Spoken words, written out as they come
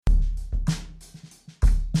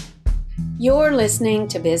You're listening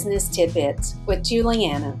to Business Tidbits with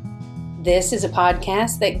Juliana. This is a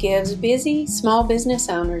podcast that gives busy small business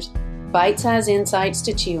owners bite-sized insights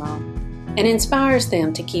to chew on and inspires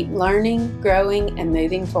them to keep learning, growing, and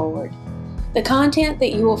moving forward. The content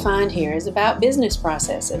that you will find here is about business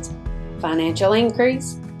processes, financial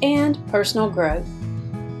increase, and personal growth.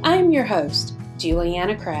 I am your host,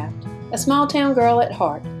 Juliana Kraft, a small-town girl at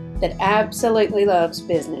heart that absolutely loves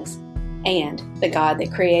business and the God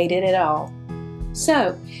that created it all.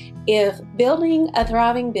 So, if building a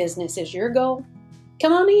thriving business is your goal,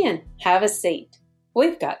 come on in, have a seat.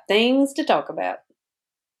 We've got things to talk about.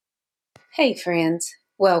 Hey friends,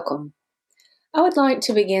 welcome. I would like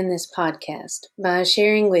to begin this podcast by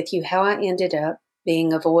sharing with you how I ended up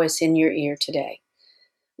being a voice in your ear today.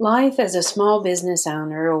 Life as a small business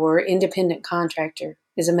owner or independent contractor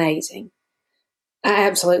is amazing. I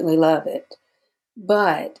absolutely love it.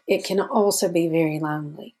 But it can also be very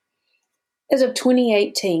lonely. As of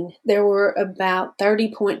 2018, there were about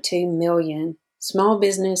 30.2 million small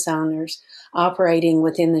business owners operating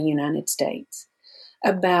within the United States.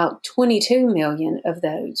 About 22 million of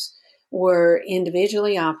those were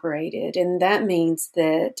individually operated, and that means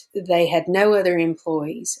that they had no other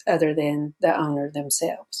employees other than the owner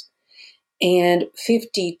themselves. And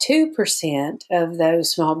 52% of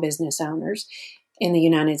those small business owners in the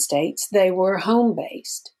United States, they were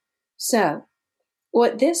home-based. So,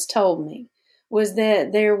 what this told me was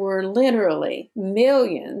that there were literally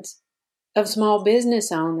millions of small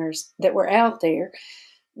business owners that were out there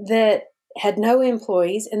that had no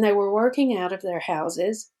employees and they were working out of their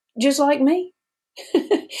houses just like me.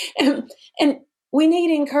 and we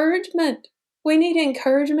need encouragement. We need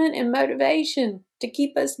encouragement and motivation to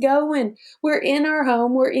keep us going. We're in our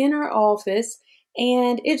home, we're in our office,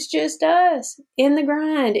 and it's just us in the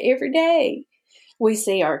grind every day. We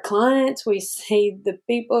see our clients, we see the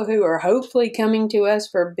people who are hopefully coming to us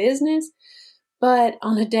for business, but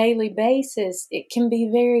on a daily basis, it can be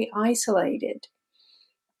very isolated.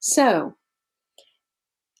 So,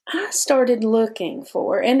 I started looking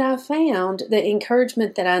for, and I found the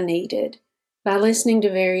encouragement that I needed by listening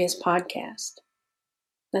to various podcasts.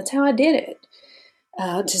 That's how I did it.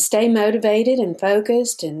 To stay motivated and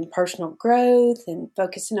focused and personal growth and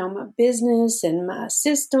focusing on my business and my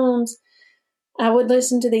systems, I would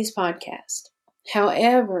listen to these podcasts.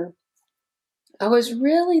 However, I was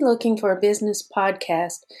really looking for a business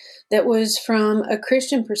podcast that was from a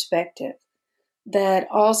Christian perspective, that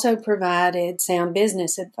also provided sound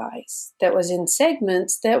business advice, that was in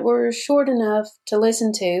segments that were short enough to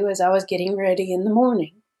listen to as I was getting ready in the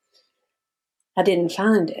morning. I didn't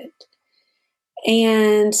find it.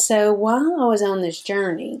 And so while I was on this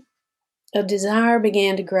journey, a desire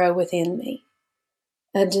began to grow within me,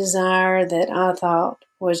 a desire that I thought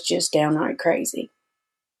was just downright crazy.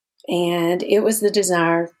 And it was the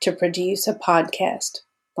desire to produce a podcast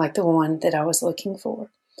like the one that I was looking for.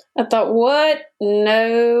 I thought, what?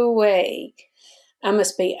 No way. I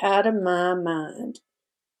must be out of my mind.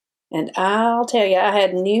 And I'll tell you, I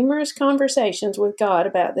had numerous conversations with God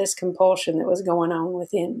about this compulsion that was going on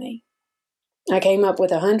within me. I came up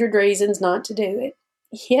with 100 reasons not to do it.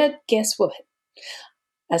 Yet, guess what?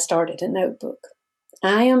 I started a notebook.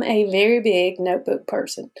 I am a very big notebook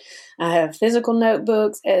person. I have physical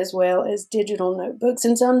notebooks as well as digital notebooks,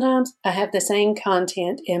 and sometimes I have the same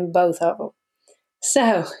content in both of them.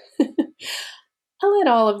 So, I let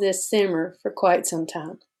all of this simmer for quite some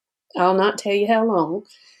time. I'll not tell you how long.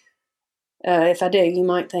 If I do, you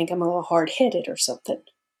might think I'm a little hard-headed or something.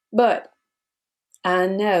 But I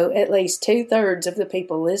know at least 2/3 of the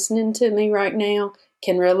people listening to me right now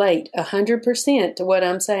can relate 100% to what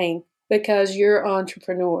I'm saying because you're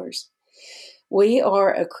entrepreneurs. We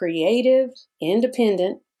are a creative,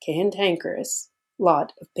 independent, cantankerous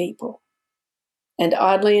lot of people. And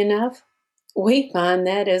oddly enough, we find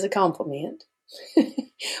that as a compliment.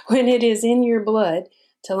 When it is in your blood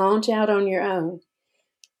to launch out on your own,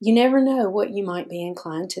 you never know what you might be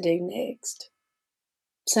inclined to do next.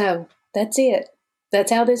 So, that's it.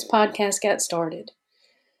 That's how this podcast got started.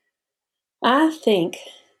 I think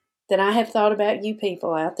that I have thought about you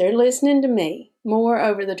people out there listening to me more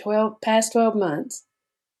over the past 12 months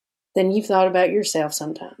than you've thought about yourself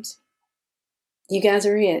sometimes. You guys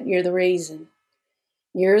are it. You're the reason.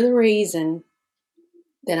 You're the reason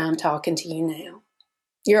that I'm talking to you now.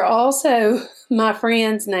 You're also my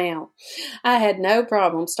friends now. I had no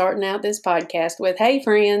problem starting out this podcast with, hey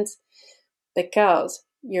friends, because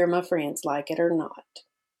you're my friends, like it or not.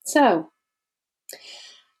 So,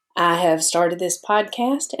 I have started this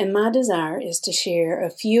podcast, and my desire is to share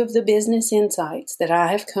a few of the business insights that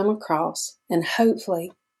I have come across, and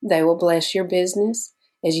hopefully they will bless your business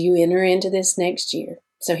as you enter into this next year.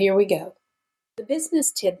 So here we go. The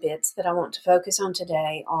business tidbits that I want to focus on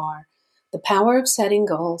today are the power of setting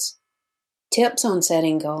goals, tips on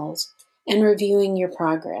setting goals, and reviewing your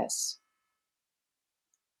progress.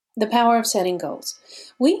 The power of setting goals.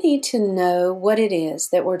 We need to know what it is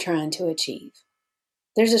that we're trying to achieve.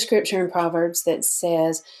 There's a scripture in Proverbs that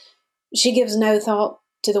says, "She gives no thought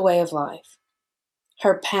to the way of life.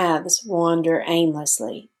 Her paths wander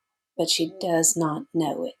aimlessly, but she does not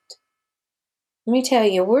know it." Let me tell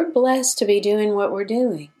you, we're blessed to be doing what we're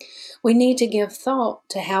doing. We need to give thought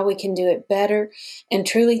to how we can do it better and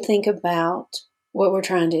truly think about what we're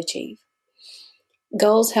trying to achieve.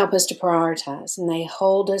 Goals help us to prioritize, and they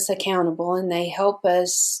hold us accountable, and they help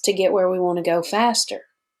us to get where we want to go faster.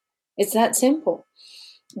 It's that simple.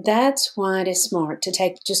 That's why it is smart to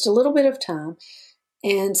take just a little bit of time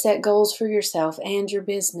and set goals for yourself and your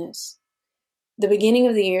business. The beginning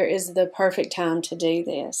of the year is the perfect time to do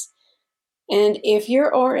this. And if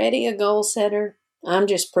you're already a goal setter, I'm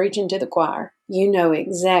just preaching to the choir. You know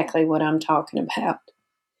exactly what I'm talking about.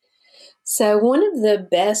 So one of the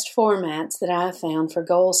best formats that I've found for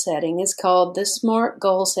goal setting is called the SMART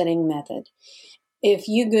goal setting method. If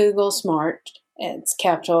you Google SMART, it's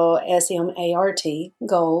capital S-M-A-R-T,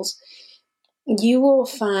 goals, you will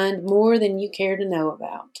find more than you care to know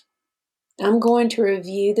about. I'm going to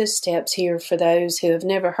review the steps here for those who have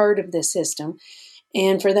never heard of this system.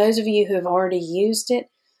 And for those of you who have already used it,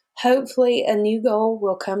 hopefully a new goal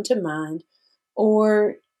will come to mind,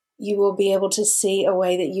 or you will be able to see a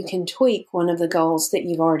way that you can tweak one of the goals that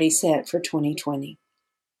you've already set for 2020.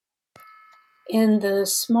 In the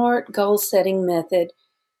SMART goal setting method,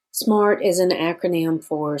 SMART is an acronym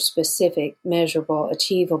for specific, measurable,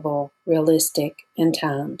 achievable, realistic, and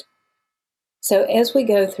timed. So as we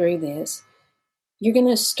go through this, you're going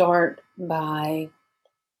to start by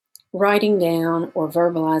writing down or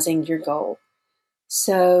verbalizing your goal.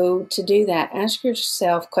 So to do that, ask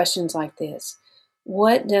yourself questions like this.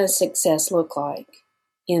 What does success look like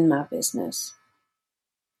in my business?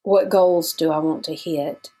 What goals do I want to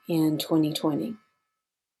hit in 2020?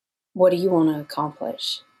 What do you want to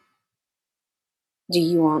accomplish? Do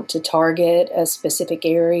you want to target a specific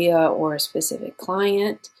area or a specific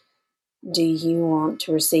client? Do you want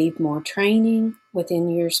to receive more training within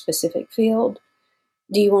your specific field?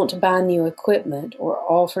 Do you want to buy new equipment or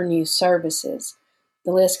offer new services?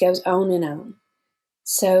 The list goes on and on.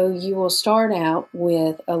 So you will start out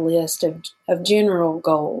with a list of general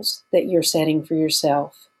goals that you're setting for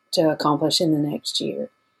yourself to accomplish in the next year.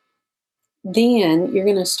 Then you're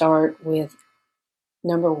going to start with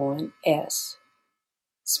number 1, S,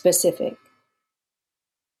 specific.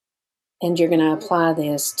 And you're going to apply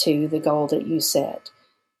this to the goal that you set.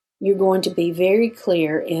 You're going to be very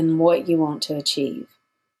clear in what you want to achieve.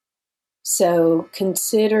 So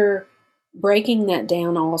consider breaking that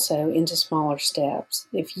down also into smaller steps.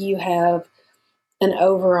 If you have an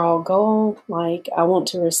overall goal, like I want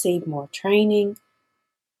to receive more training,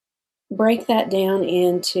 break that down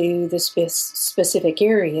into the specific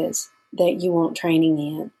areas that you want training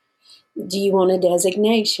in. Do you want a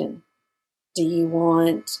designation? Do you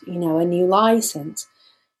want, a new license?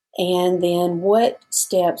 And then what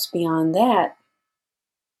steps beyond that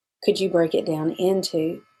could you break it down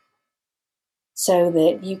into so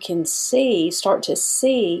that you can start to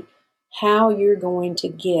see how you're going to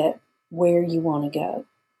get where you want to go?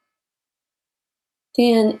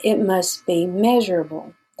 Then it must be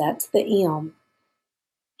measurable. That's the M.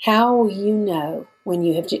 How will you know when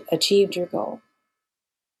you have achieved your goal?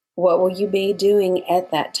 What will you be doing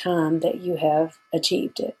at that time that you have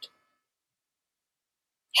achieved it?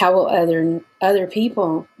 How will other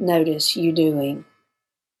people notice you doing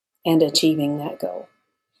and achieving that goal?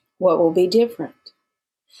 What will be different?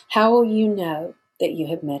 How will you know that you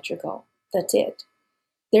have met your goal? That's it.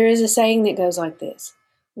 There is a saying that goes like this: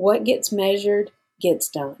 what gets measured gets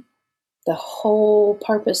done. The whole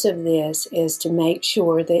purpose of this is to make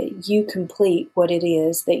sure that you complete what it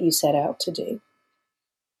is that you set out to do.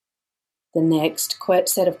 The next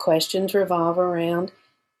set of questions revolve around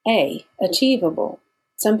A, achievable.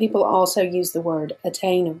 Some people also use the word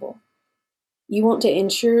attainable. You want to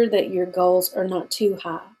ensure that your goals are not too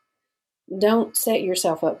high. Don't set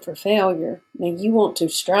yourself up for failure. Now, you want to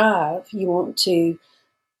strive. You want to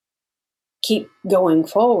keep going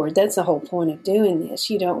forward. That's the whole point of doing this.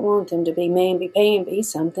 You don't want them to be mamby-pamby,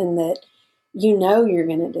 something that you know you're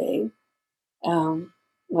going to do,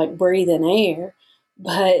 like breathing air,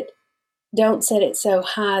 but don't set it so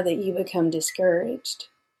high that you become discouraged.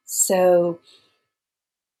 So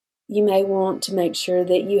you may want to make sure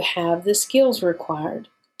that you have the skills required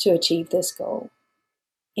to achieve this goal.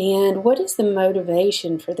 And what is the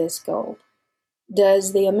motivation for this goal?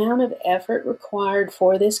 Does the amount of effort required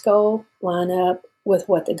for this goal line up with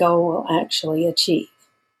what the goal will actually achieve?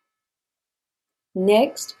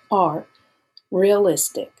 Next are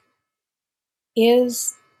realistic.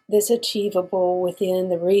 Is this achievable within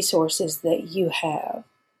the resources that you have?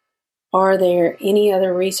 Are there any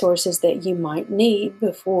other resources that you might need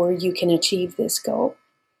before you can achieve this goal?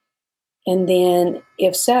 And then,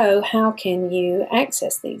 if so, how can you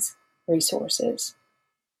access these resources?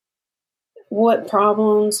 What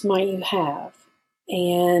problems might you have?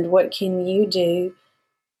 And what can you do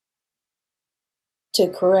to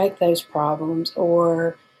correct those problems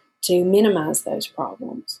or to minimize those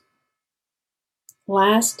problems?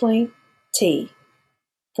 Lastly, T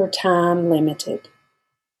for time limited,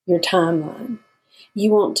 your timeline.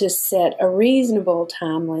 You want to set a reasonable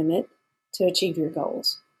time limit to achieve your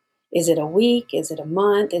goals. Is it a week? Is it a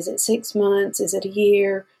month? Is it 6 months? Is it a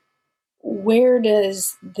year? Where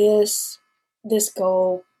does this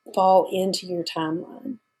goal fall into your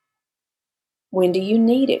timeline? When do you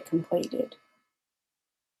need it completed?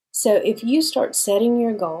 So if you start setting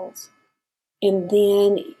your goals and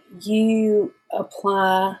then you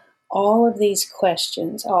apply all of these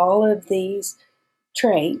questions, all of these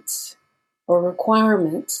traits or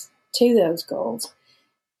requirements to those goals,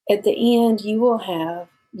 at the end you will have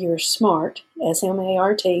your SMART,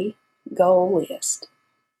 S-M-A-R-T, goal list.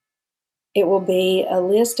 It will be a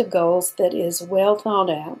list of goals that is well thought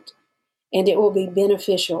out, and it will be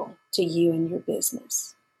beneficial to you and your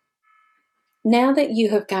business. Now that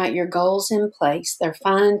you have got your goals in place, they're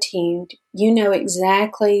fine-tuned, you know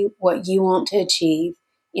exactly what you want to achieve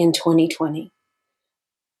in 2020.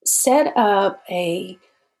 Set up a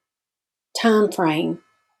time frame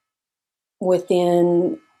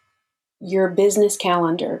within your business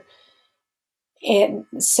calendar and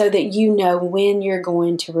so that you know when you're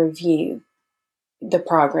going to review the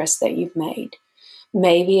progress that you've made.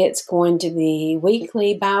 Maybe it's going to be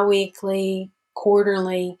weekly, bi-weekly,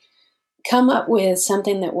 quarterly. Come up with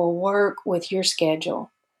something that will work with your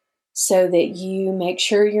schedule so that you make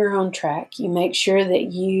sure you're on track. You make sure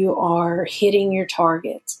that you are hitting your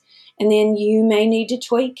targets. And then you may need to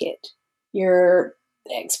tweak it. Your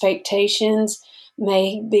expectations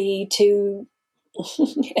may be too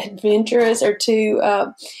adventurous or too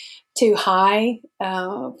high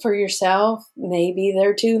for yourself. Maybe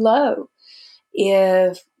they're too low.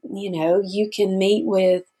 If you can meet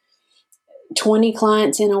with 20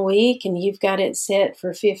 clients in a week and you've got it set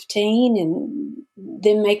for 15, and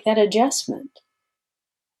then make that adjustment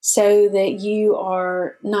so that you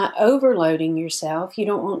are not overloading yourself. You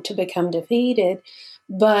don't want to become defeated,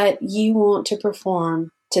 but you want to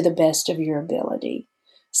perform to the best of your ability.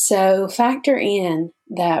 So factor in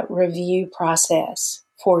that review process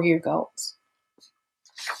for your goals.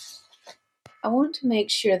 I want to make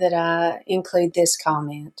sure that I include this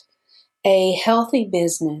comment. A healthy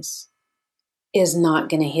business is not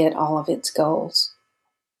going to hit all of its goals.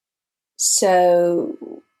 So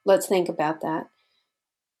let's think about that.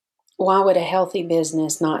 Why would a healthy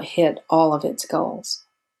business not hit all of its goals?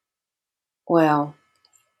 Well,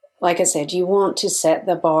 like I said, you want to set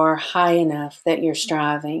the bar high enough that you're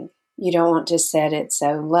striving. You don't want to set it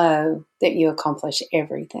so low that you accomplish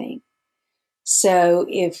everything. So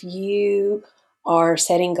if you are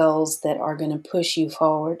setting goals that are going to push you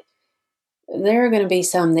forward, there are going to be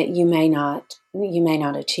some that you may not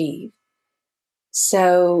achieve.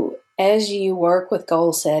 So as you work with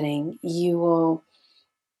goal setting, you'll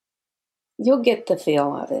get the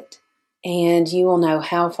feel of it, and you will know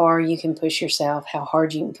how far you can push yourself, how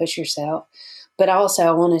hard you can push yourself. But also,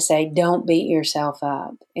 I want to say, don't beat yourself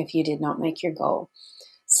up if you did not make your goal.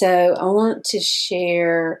 So I want to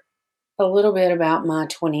share a little bit about my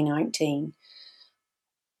 2019,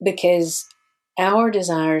 because our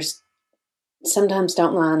desires sometimes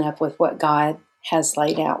don't line up with what God has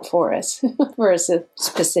laid out for us for a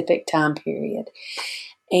specific time period.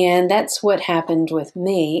 And that's what happened with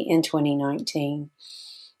me in 2019.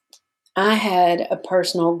 I had a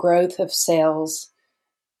personal growth of sales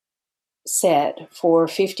set for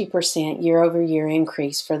 50% year over year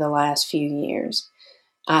increase for the last few years.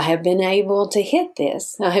 I have been able to hit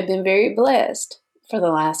this. I have been very blessed for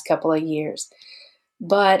the last couple of years.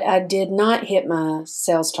 But I did not hit my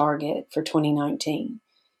sales target for 2019.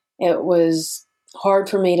 It was hard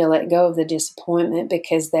for me to let go of the disappointment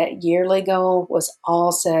because that yearly goal was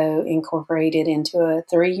also incorporated into a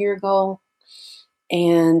 3-year goal.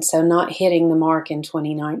 And so not hitting the mark in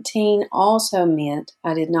 2019 also meant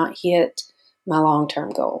I did not hit my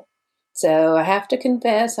long-term goal. So I have to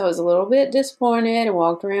confess, I was a little bit disappointed and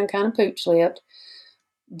walked around kind of pooch-lipped.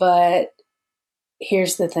 But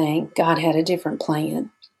here's the thing, God had a different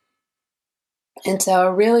plan. And so I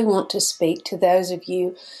really want to speak to those of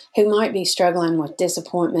you who might be struggling with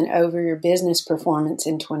disappointment over your business performance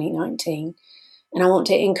in 2019. And I want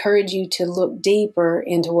to encourage you to look deeper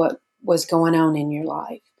into what was going on in your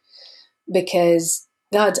life, because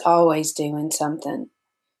God's always doing something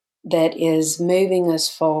that is moving us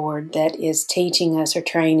forward, that is teaching us or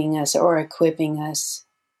training us or equipping us.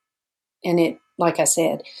 And it, like I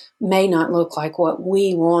said, may not look like what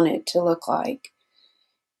we want it to look like.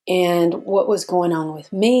 And what was going on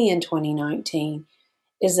with me in 2019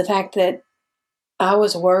 is the fact that I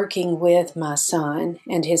was working with my son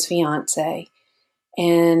and his fiance,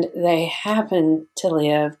 and they happened to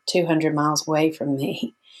live 200 miles away from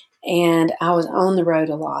me. And I was on the road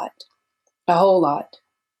a whole lot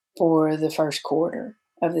for the first quarter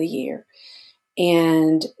of the year.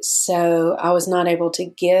 And so I was not able to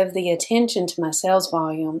give the attention to my sales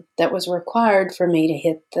volume that was required for me to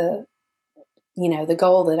hit the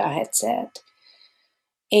goal that I had set.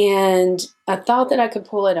 And I thought that I could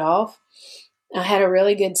pull it off. I had a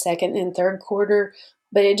really good second and third quarter,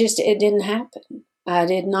 but it didn't happen. I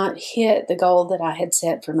did not hit the goal that I had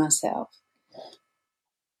set for myself.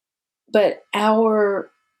 But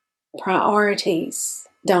our priorities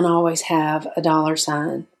don't always have a dollar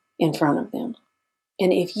sign in front of them.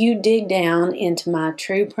 And if you dig down into my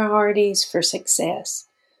true priorities for success,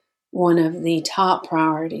 one of the top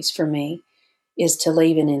priorities for me is to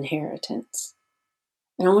leave an inheritance.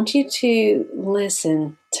 And I want you to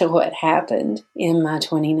listen to what happened in my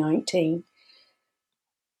 2019.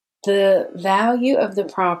 The value of the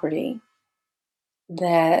property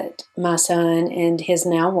that my son and his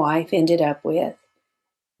now wife ended up with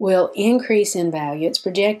will increase in value. It's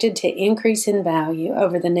projected to increase in value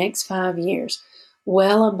over the next 5 years,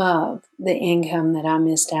 well above the income that I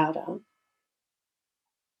missed out on.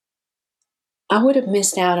 I would have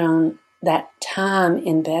missed out on that time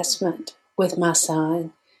investment with my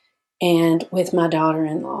son and with my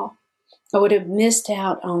daughter-in-law. I would have missed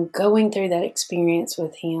out on going through that experience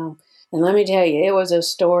with him. And let me tell you, it was a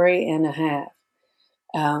story and a half.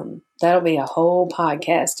 That'll be a whole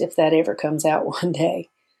podcast if that ever comes out one day.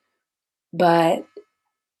 But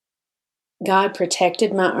God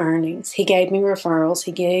protected my earnings. He gave me referrals.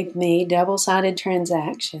 He gave me double-sided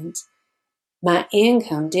transactions. My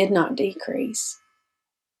income did not decrease.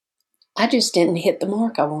 I just didn't hit the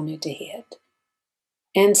mark I wanted to hit.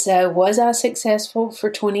 And so, was I successful for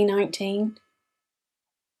 2019?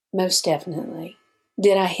 Most definitely.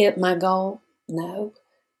 Did I hit my goal? No.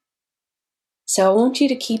 So I want you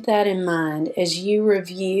to keep that in mind as you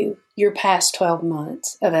review your past 12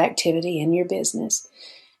 months of activity in your business.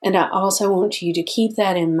 And I also want you to keep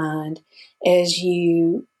that in mind as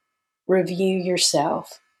you review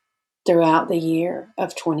yourself throughout the year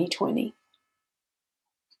of 2020.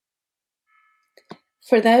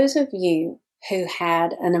 For those of you who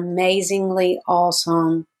had an amazingly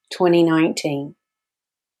awesome 2019,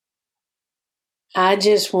 I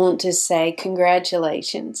just want to say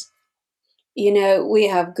congratulations. You know, we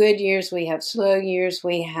have good years, we have slow years,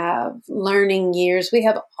 we have learning years, we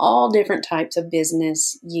have all different types of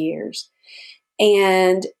business years.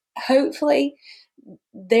 And hopefully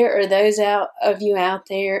there are those of you out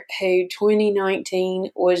there who 2019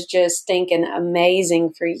 was just thinking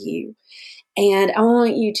amazing for you. And I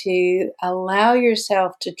want you to allow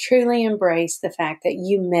yourself to truly embrace the fact that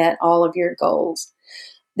you met all of your goals,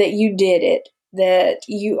 that you did it, that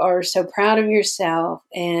you are so proud of yourself,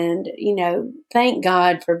 and, thank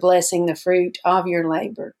God for blessing the fruit of your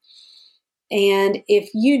labor. And if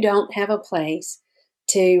you don't have a place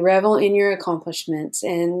to revel in your accomplishments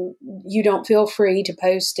and you don't feel free to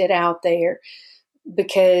post it out there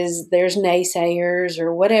because there's naysayers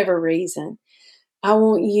or whatever reason, I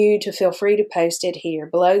want you to feel free to post it here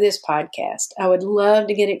below this podcast. I would love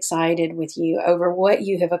to get excited with you over what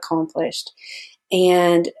you have accomplished.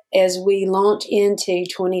 And as we launch into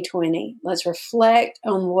 2020, let's reflect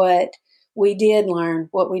on what we did learn,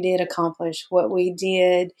 what we did accomplish, what we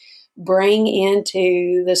did bring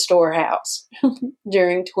into the storehouse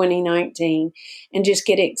during 2019, and just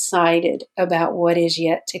get excited about what is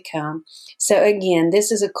yet to come. So again,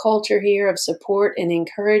 this is a culture here of support and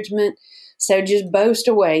encouragement. So just boast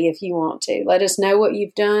away if you want to. Let us know what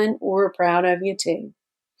you've done. We're proud of you too.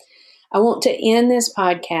 I want to end this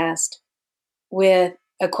podcast with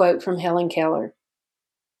a quote from Helen Keller.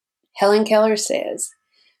 Helen Keller says,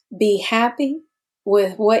 "Be happy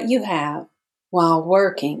with what you have while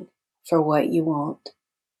working for what you want."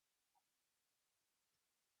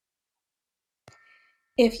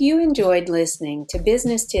 If you enjoyed listening to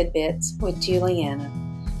Business Tidbits with Juliana,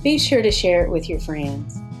 be sure to share it with your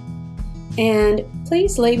friends. And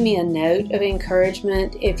please leave me a note of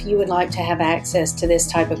encouragement if you would like to have access to this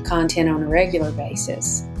type of content on a regular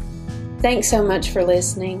basis. Thanks so much for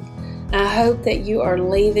listening. I hope that you are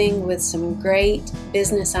leaving with some great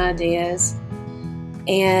business ideas.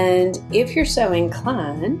 And if you're so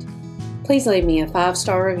inclined, please leave me a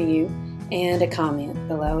 5-star review and a comment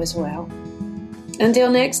below as well. Until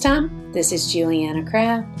next time, this is Juliana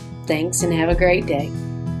Craft. Thanks and have a great day.